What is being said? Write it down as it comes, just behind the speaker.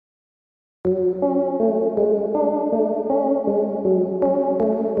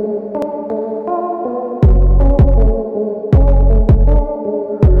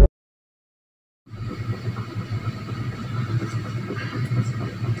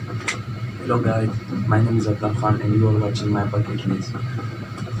Hello guys, my name is Abdal and you are watching my bucket list.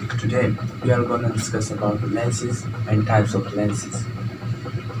 Today we are gonna discuss about lenses and types of lenses.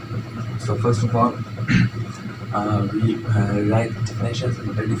 So first of all, we write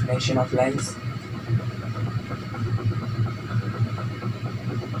definition of lens.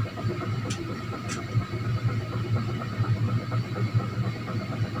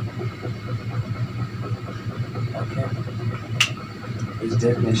 Okay, its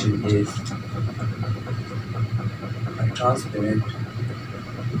definition is a transparent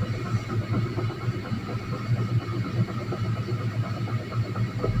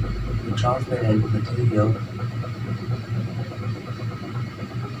material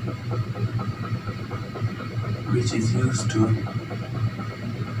which is used to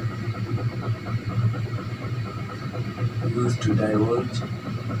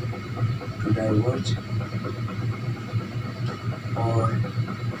diverge or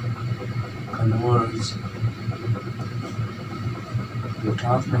converge the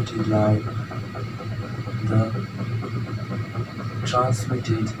transmitted light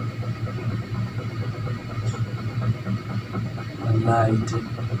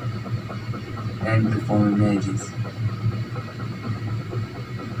and to form images.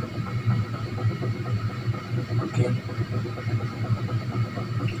 Okay,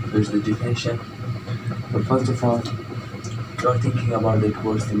 here's the definition. But first of all, you're thinking about it,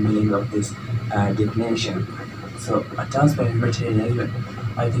 what's the meaning of this definition. So a transparent material,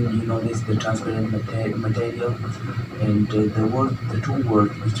 I think you know this, the transparent material, and the two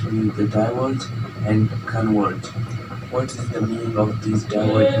words which mean the diverge and converge. What is the meaning of this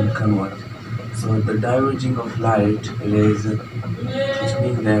diverge and converge? So the diverging of light rays, which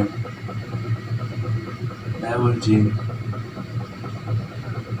means that diverging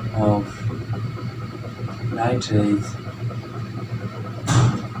of light rays,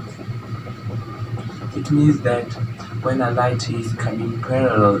 it means that when a light is coming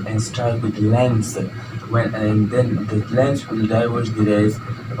parallel and strike with lens, and then the lens will diverge the rays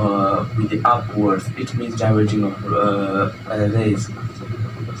with the upwards. It means diverging of rays.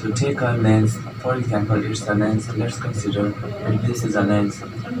 So take a lens, for example, it's a lens. Let's consider that this is a lens,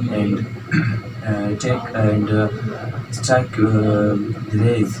 and take and strike the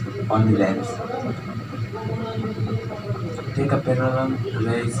rays on the lens. Take a parallel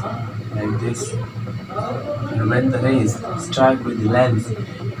rays like this, and when the rays strike with the lens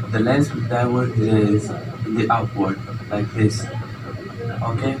will divert the rays in the upward like this.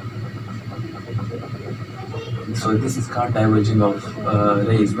 Okay, so this is called diverging of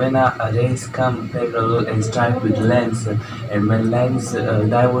rays. When a rays come parallel and strike with lens, and when lens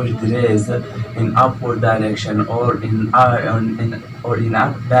diverge the rays in upward direction or in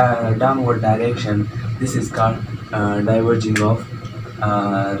downward direction, this is called diverging of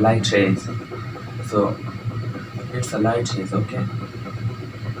light rays. So it's a light rays. Okay,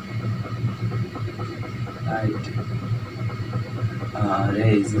 light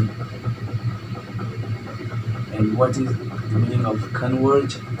rays. And what is the meaning of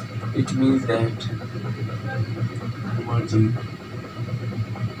converge? It means that converging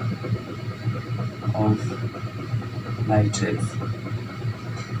of light rays.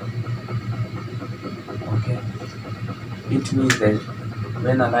 Okay, it means that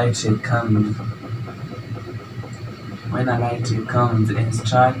when a light ray comes and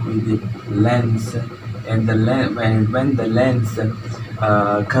strike with the lens, and when the lens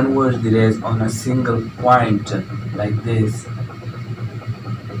converge the rays on a single point like this,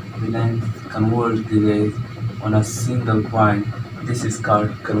 the lens converge the rays on a single point. This is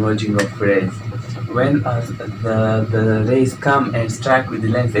called converging of rays. When the rays come and strike with the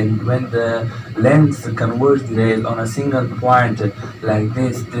lens, and when the lens converge the rays on a single point like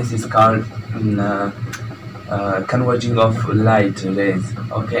this, this is called converging of light rays.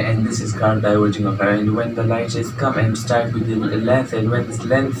 Okay, and this is called diverging of light. And when the light rays come and strike with the lens, and when this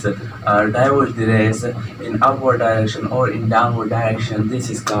lens diverge the rays in upward direction or in downward direction, this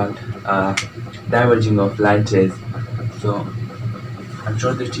is called diverging of light rays. So I'm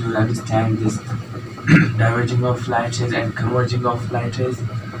sure that you will understand this diverging of light rays and converging of light rays,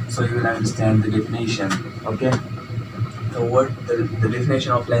 so you will understand the definition. Okay, so what the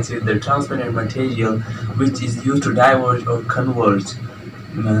definition of lens is: the transparent material which is used to diverge or converge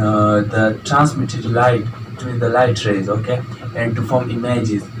the transmitted light between the light rays. Okay, and to form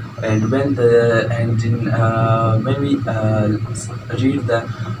images. And when we read the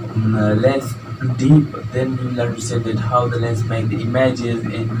lens deep, then we will understand that how the lens make the images,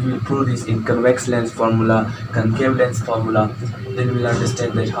 and we will prove this in convex lens formula, concave lens formula. Then we will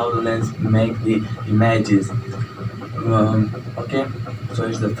understand that how the lens make the images. Okay, so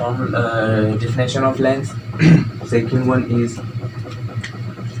it's the formal definition of lens. Second one is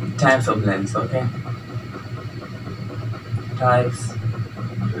types of lens. Okay, types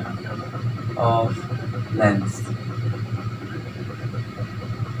of lens.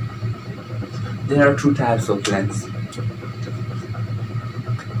 There are two types of lens.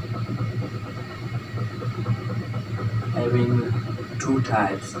 Having two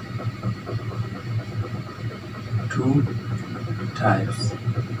types. Two types.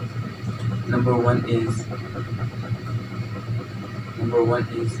 Number one is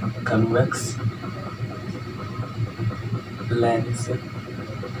convex lens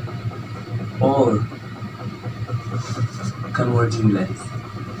or converging lens.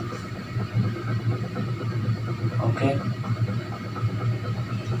 Okay.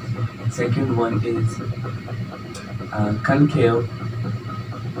 Second one is concave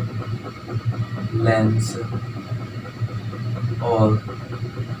lens or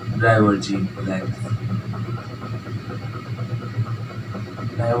diverging lens.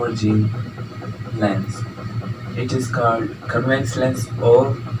 Diverging lens. It is called convex lens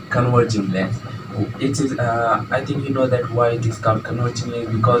or converging lens. It is. I think you know that why it is called converging lens,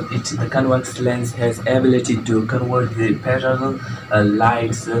 because the convex lens has ability to convert the parallel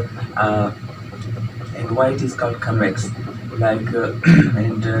lights, and why it is called convex. Like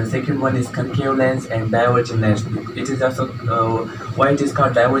and second one is concave lens and diverging lens. It is also why it is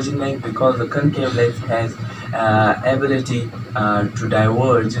called diverging lens, because the concave lens has ability to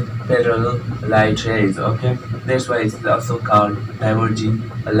diverge parallel light rays. Okay, that's why it's also called diverging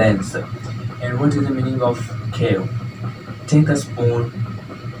lens. And what is the meaning of cave? Take a spoon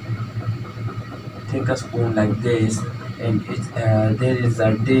like this, and there is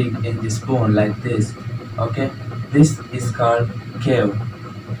a dig in the spoon like this. Okay, this is called cave.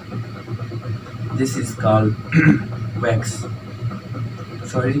 This is called wax.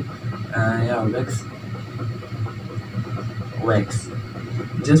 Sorry, yeah, wax.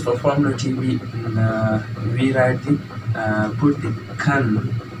 Just for formality, we write the put the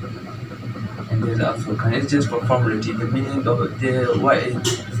con, and there's also con. It's just for formality. The meaning of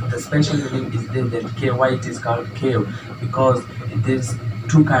the special meaning is that K. Why it is called K? Because there's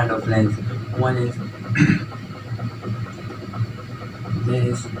two kind of lens. One is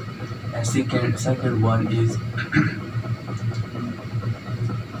this, and second one is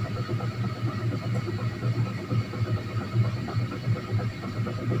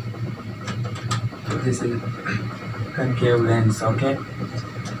this is concave lens. Okay.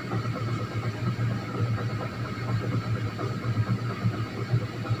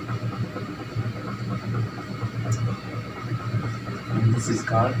 And this is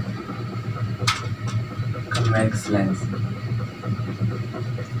called convex lens.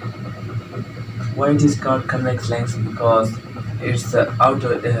 Why it is called convex lens? Because its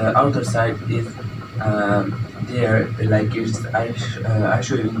outer side is there, like it's I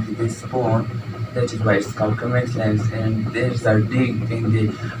show you this spoon. That is why it's called convex lens, and there's a dig in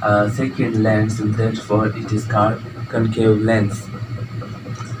the second lens, so therefore it is called concave lens.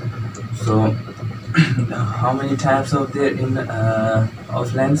 So how many types of there in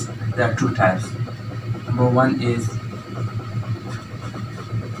of lens? There are two types. Number one is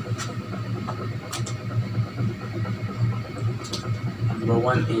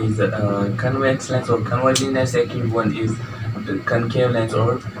convex lens or converging lens. Second one is the concave lens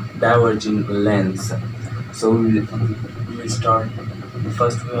or diverging lens. So we will start. The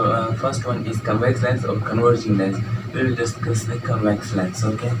first one is convex lens or converging lens. We will discuss the convex lens.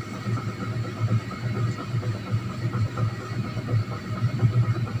 Okay.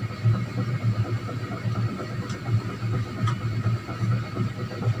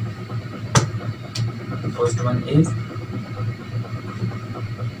 The first one is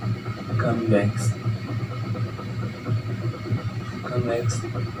convex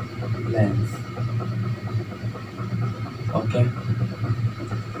lens. Okay.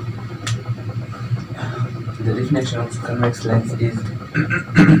 The definition of convex lens is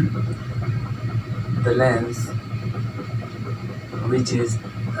the lens which is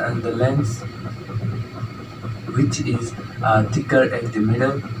thicker at the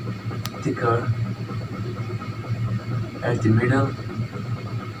middle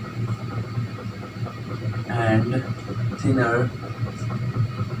and thinner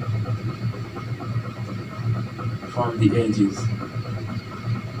from the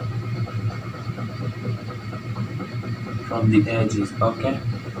edges. Okay.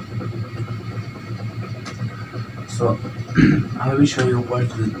 So I will show you what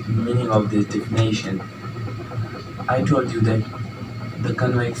the meaning of this definition. I told you that the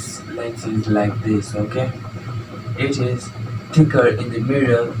convex lens is like this. Okay. it is thicker in the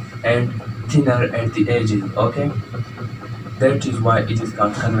middle and thinner at the edges. Okay, that is why it is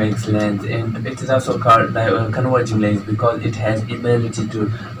called convex lens, and it is also called converging lens because it has ability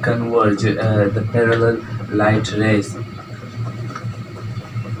to converge the parallel light rays.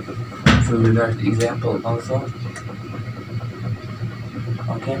 So we got example also.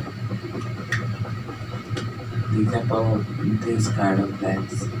 Okay, the example of this kind of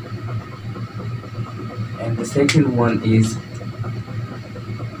lens. And the second one is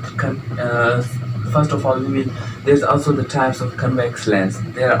first of all, there's also the types of convex lens.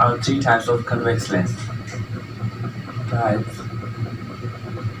 There are three types of convex lens. Types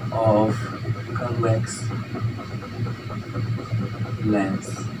of convex lens.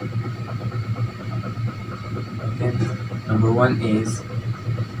 Okay, number one is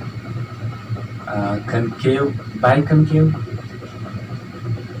concave,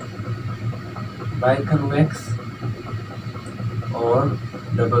 biconvex, or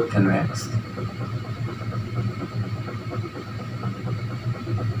double convex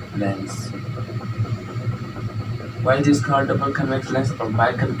lens. Why it is called double convex lens or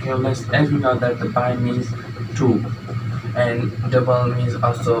biconcave lens? As we know that the bi means two, and double means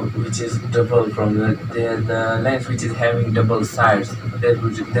also which is double from the lens which is having double sides.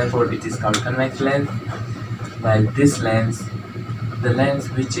 Therefore, it is called convex lens. Like this lens, the lens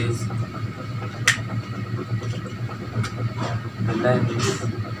which is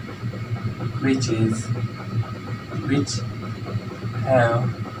which have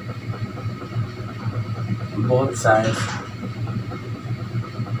both sides,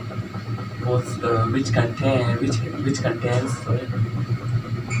 which contains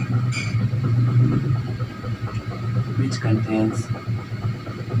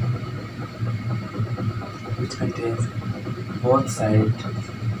both sides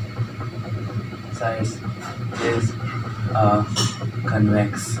is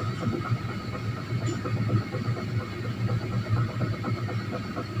convex.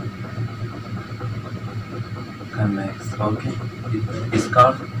 Okay, it's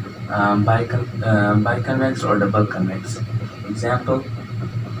called biconvex or double convex. Example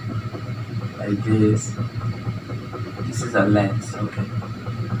like this. This is a lens. Okay,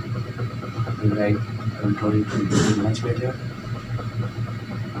 right. I will draw it much better.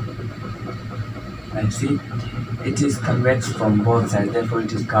 Like see, it is convex from both sides. Therefore,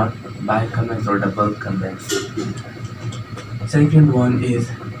 it is called biconvex or double convex. Second one is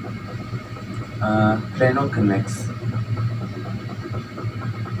plano-convex.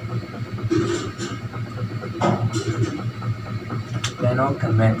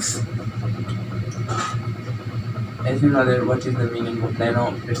 Plano-convex. As you know that what is the meaning of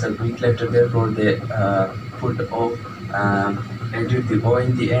plano? It's a Greek letter. Therefore, they put O, edit the O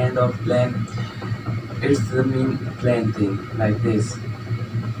in the end of plane. It's the mean plane thing like this.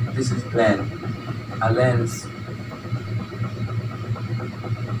 This is plane. A lens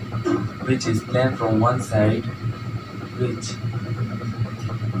which is plane from one side,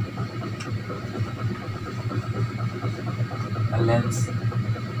 a lens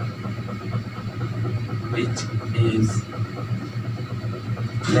which is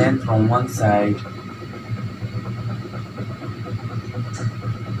plane from one side,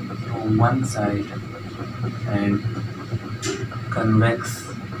 and convex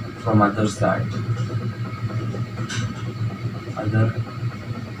from other side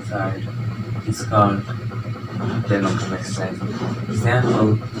is called plano-convex lens.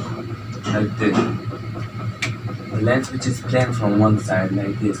 Example like this. The lens which is plane from one side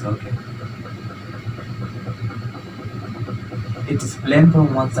like this. Okay, it is plane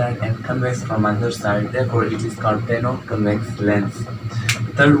from one side and convex from other side. Therefore, it is called plano-convex lens.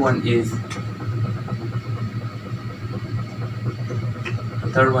 Third one is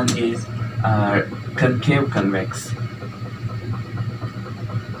concave convex.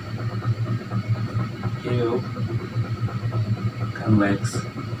 Convex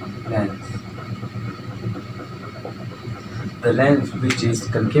lens. The lens which is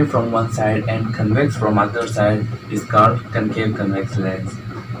concave from one side and convex from other side is called concave convex lens.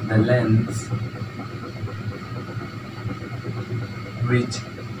 The lens which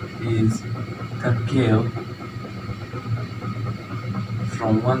is concave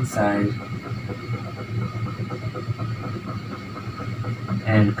from one side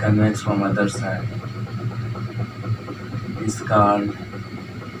and convex from other side is called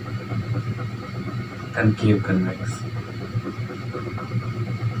concave convex.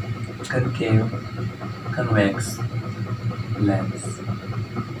 Concave convex lens.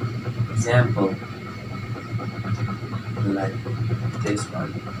 Example like this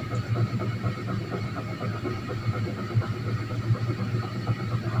one.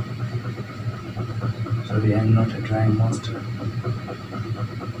 Sorry, I'm not a drawing master.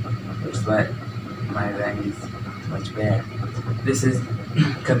 That's why my drawing is much bad. This is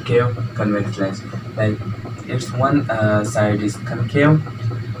concave convex lens. Like its one side is concave,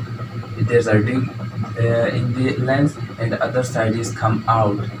 there's a dig in the lens, and the other side is come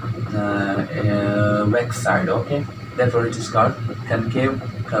out vex side. Okay, therefore it is called concave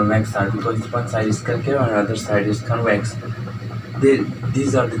convex side, because one side is concave and other side is convex.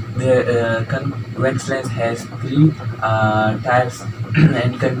 These are the convex lens has three types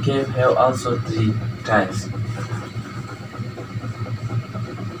and concave have also three types.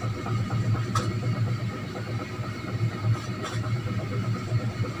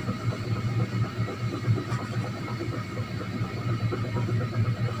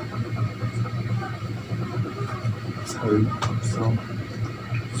 So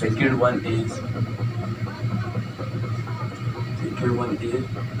second one is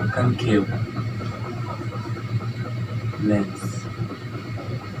concave lens.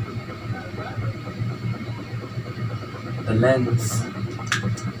 The lens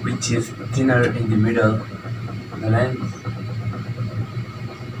which is thinner in the middle, the lens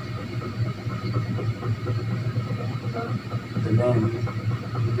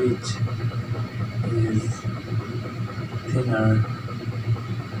which is thinner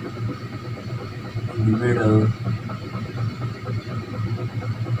in the middle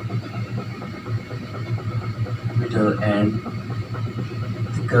and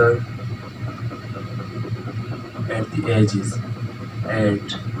thicker at the edges,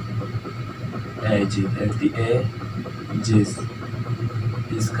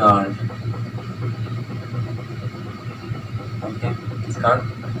 is called, okay, it's called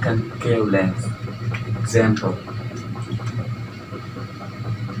concave lens. Example: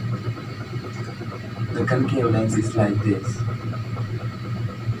 the concave lens is like this.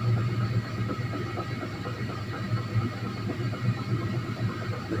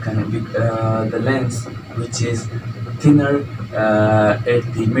 The lens which is thinner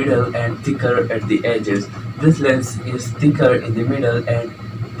at the middle and thicker at the edges. This lens is thicker in the middle and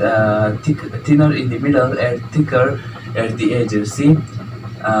thinner in the middle and thicker at the edges. See,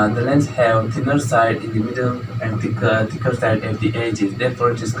 the lens have thinner side in the middle and thicker side at the edges.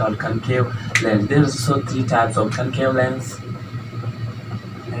 Therefore, it is called concave lens. There are also three types of concave lens,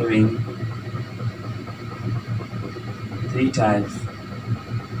 having three types.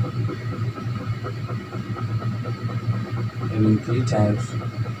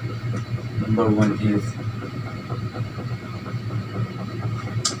 Number one is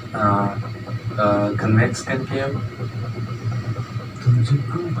convex concave,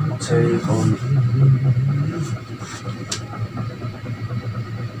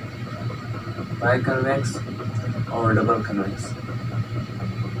 biconvex or double convex.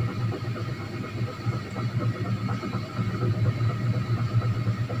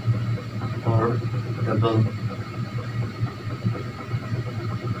 Or double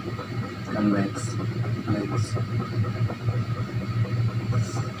convex lens.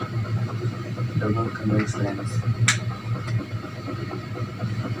 Double convex lens.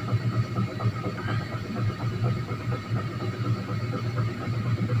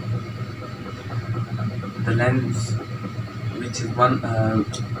 The lens which is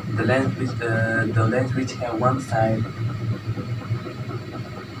the lens which have one side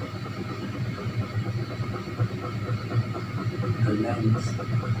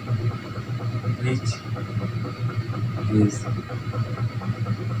which is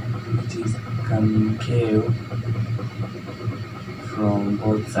concave from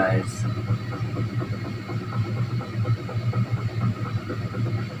both sides.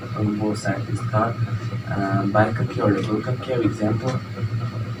 Is called biconcave or double concave. Example: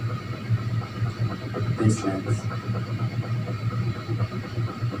 this lens.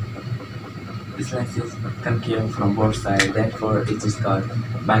 This lens is concave from both sides, therefore it is called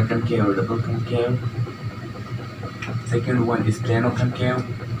biconcave or double concave. Second one is plano concave.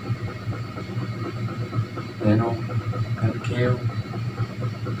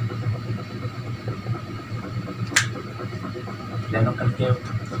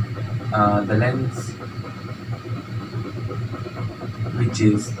 The lens which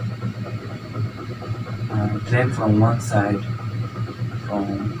is trained from one side,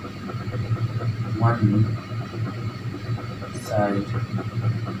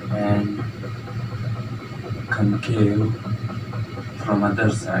 and concave from other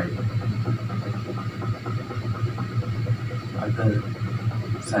side.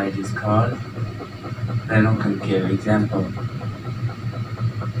 side is called plano concave. Example,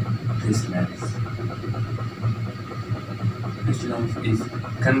 this lens. This lens is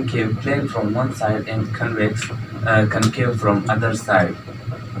concave, plane from one side, and convex, concave from other side.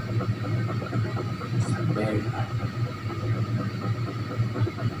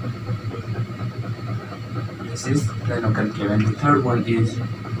 This is plano concave, and the third one is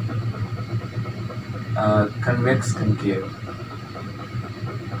convex concave.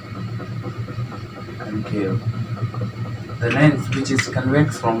 The lens which is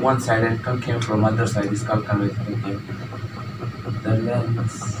convex from one side and concave from other side is called convex concave. The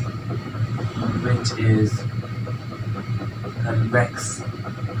lens which is convex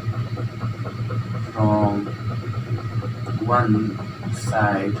from one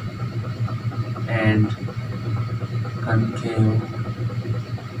side and concave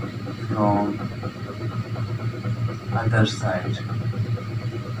from other side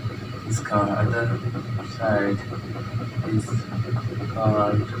is called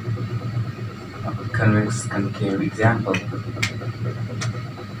convex concave. Example,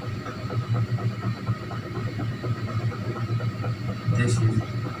 this is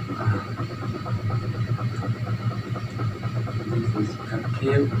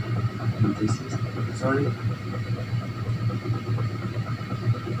concave, and this is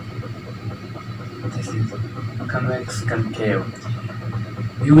convex concave.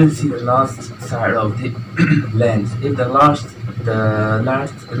 You will see the last side of the lens. If the last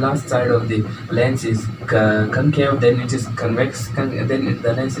side of the lens is concave, then it is convex. Then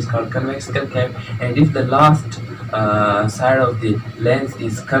the lens is called convex concave. And if the last side of the lens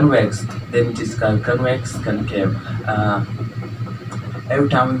is convex, then it is called convex concave. Every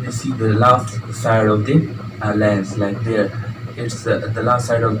time we will see the last side of the lens, like there, it's the last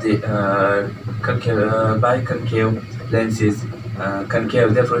side of the biconcave lens is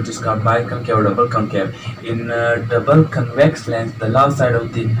concave, therefore it is called biconcave or double concave. In double convex lens, the last side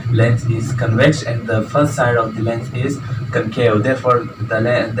of the lens is convex and the first side of the lens is concave, therefore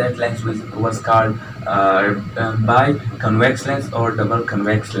that lens was called biconvex lens or double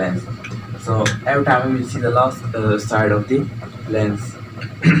convex lens. So every time we will see the last side of the lens.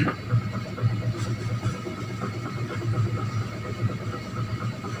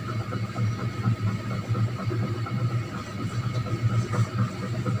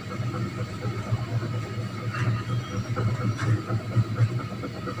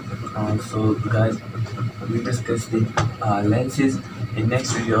 So guys, we discussed the lenses. In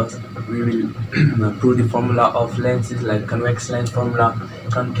next videos we will prove the formula of lenses, like convex lens formula,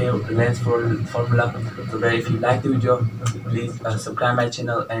 concave lens formula. So guys, if you like the video, please subscribe my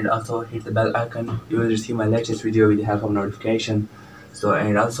channel and also hit the bell icon. You will receive my latest video with the help of notification. So,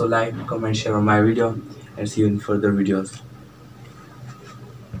 and also like, comment, share on my video, and see you in further videos.